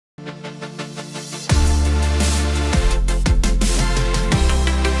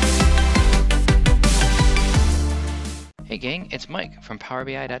gang, it's Mike from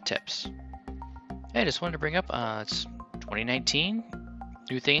PowerBI.Tips. Hey, I just wanted to bring up, it's 2019,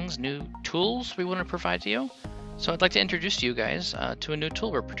 new things, new tools we want to provide to you. So I'd like to introduce to you guys to a new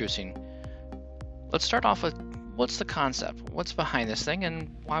tool we're producing. Let's start off with what's the concept, what's behind this thing,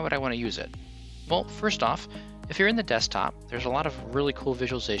 and why would I want to use it? Well, first off, if you're in the desktop, there's a lot of really cool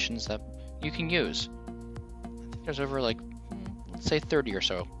visualizations that you can use. I think there's over let's say 30 or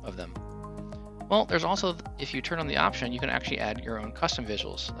so of them. Well, there's also, if you turn on the option, you can actually add your own custom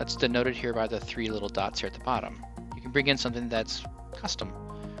visuals. That's denoted here by the 3 little dots here at the bottom. You can bring in something that's custom.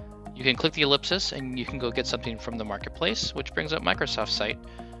 You can click the ellipsis and you can go get something from the marketplace, which brings up Microsoft's site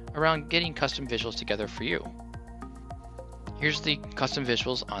around getting custom visuals together for you. Here's the custom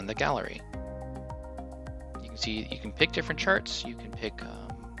visuals on the gallery. You can see you can pick different charts, you can pick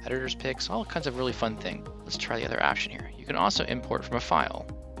editor's picks, all kinds of really fun things. Let's try the other option here. You can also import from a file.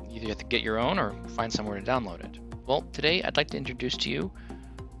 Either you have to get your own or find somewhere to download it. Well, today I'd like to introduce to you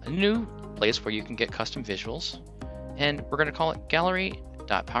a new place where you can get custom visuals, and we're going to call it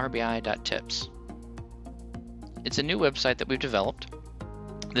gallery.powerbi.tips. It's a new website that we've developed.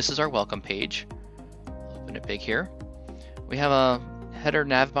 This is our welcome page. I'll open it big here. We have a header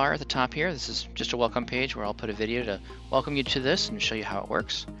nav bar at the top here. This is just a welcome page where I'll put a video to welcome you to this and show you how it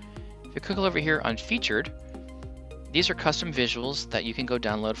works. If you click over here on featured, these are custom visuals that you can go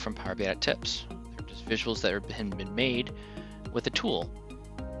download from PowerBI.Tips. They're just visuals that have been made with a tool.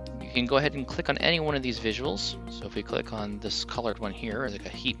 You can go ahead and click on any one of these visuals. So if we click on this colored one here, like a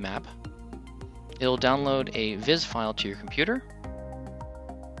heat map, it'll download a viz file to your computer,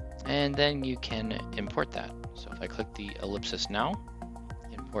 and then you can import that. So if I click the ellipsis now,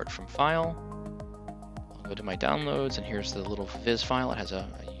 import from file, I'll go to my downloads, and here's the little viz file. It has a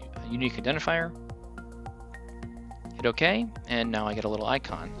unique identifier. Hit OK, and now I get a little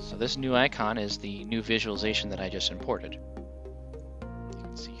icon. So this new icon is the new visualization that I just imported. You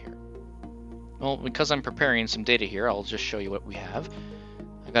can see here. Well, because I'm preparing some data here, I'll just show you what we have.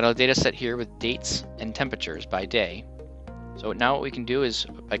 I've got a data set here with dates and temperatures by day. So now what we can do is,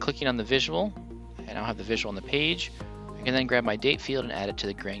 by clicking on the visual, I now have the visual on the page, I can then grab my date field and add it to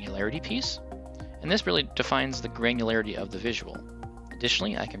the granularity piece. And this really defines the granularity of the visual.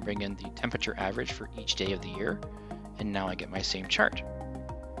 Additionally, I can bring in the temperature average for each day of the year, and now I get my same chart.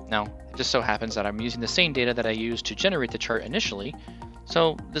 Now, it just so happens that I'm using the same data that I used to generate the chart initially,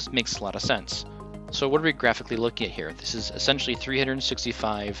 so this makes a lot of sense. So what are we graphically looking at here? This is essentially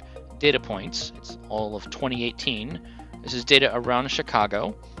 365 data points. It's all of 2018. This is data around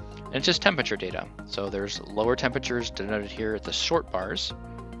Chicago, and it's just temperature data. So there's lower temperatures denoted here at the short bars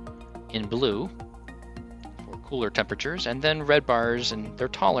in blue for cooler temperatures, and then red bars, and they're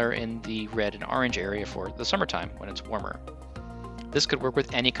taller in the red and orange area for the summertime when it's warmer. This could work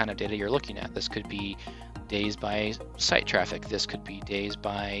with any kind of data you're looking at. This could be days by site traffic. This could be days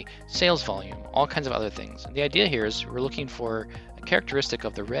by sales volume, all kinds of other things. And the idea here is we're looking for a characteristic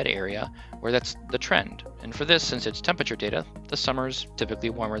of the red area where that's the trend. And for this, since it's temperature data, the summer's typically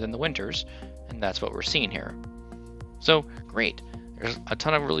warmer than the winters, and that's what we're seeing here. So great, there's a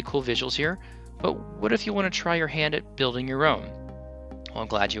ton of really cool visuals here, but what if you want to try your hand at building your own? Well, I'm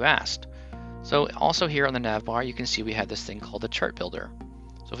glad you asked. So also here on the nav bar, you can see we have this thing called the chart builder.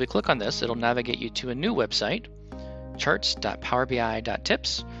 So if we click on this, it'll navigate you to a new website,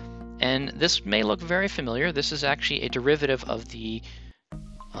 charts.powerbi.tips, and this may look very familiar. This is actually a derivative of the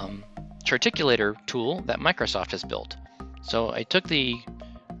Charticulator tool that Microsoft has built. So I took the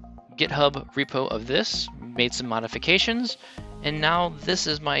GitHub repo of this, made some modifications, and now this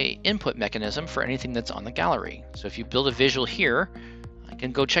is my input mechanism for anything that's on the gallery. So if you build a visual here, I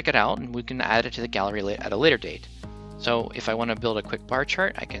can go check it out, and we can add it to the gallery at a later date. So if I want to build a quick bar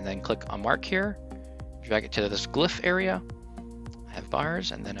chart, I can then click on mark here, drag it to this glyph area. I have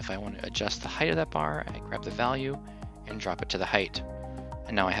bars, and then if I want to adjust the height of that bar, I grab the value and drop it to the height.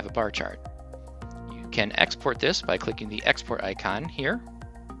 And now I have a bar chart. You can export this by clicking the export icon here.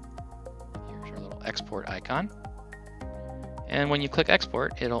 Here's our little export icon. And when you click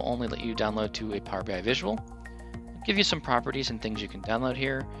export, it'll only let you download to a Power BI visual. It'll give you some properties and things you can download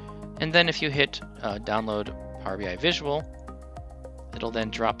here. And then if you hit download Power BI visual, it'll then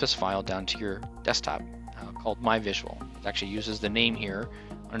drop this file down to your desktop called My Visual. It actually uses the name here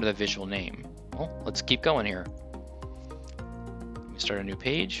under the visual name. Well, let's keep going here. Let me start a new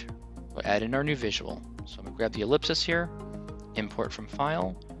page. We'll add in our new visual. So I'm going to grab the ellipsis here, import from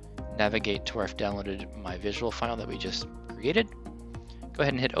file, navigate to our downloaded My Visual file that we just created. Go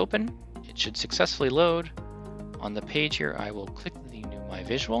ahead and hit open. It should successfully load. On the page here, I will click the new My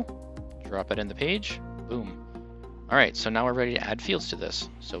Visual, drop it in the page, boom. All right, so now we're ready to add fields to this.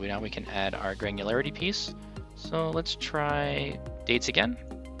 So now we can add our granularity piece. So let's try dates again.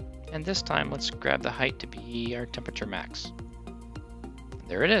 And this time, let's grab the height to be our temperature max.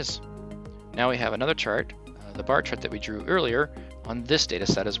 There it is. Now we have another chart, the bar chart that we drew earlier, on this data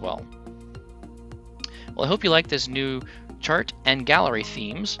set as well. Well, I hope you like this new chart and gallery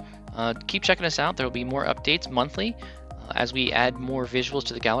themes. Keep checking us out. There will be more updates monthly as we add more visuals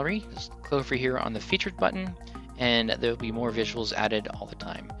to the gallery. Just click over here on the featured button, and there will be more visuals added all the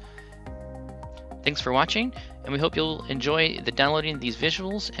time. Thanks for watching, and we hope you'll enjoy the downloading these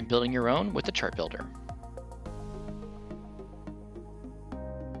visuals and building your own with the Chart Builder.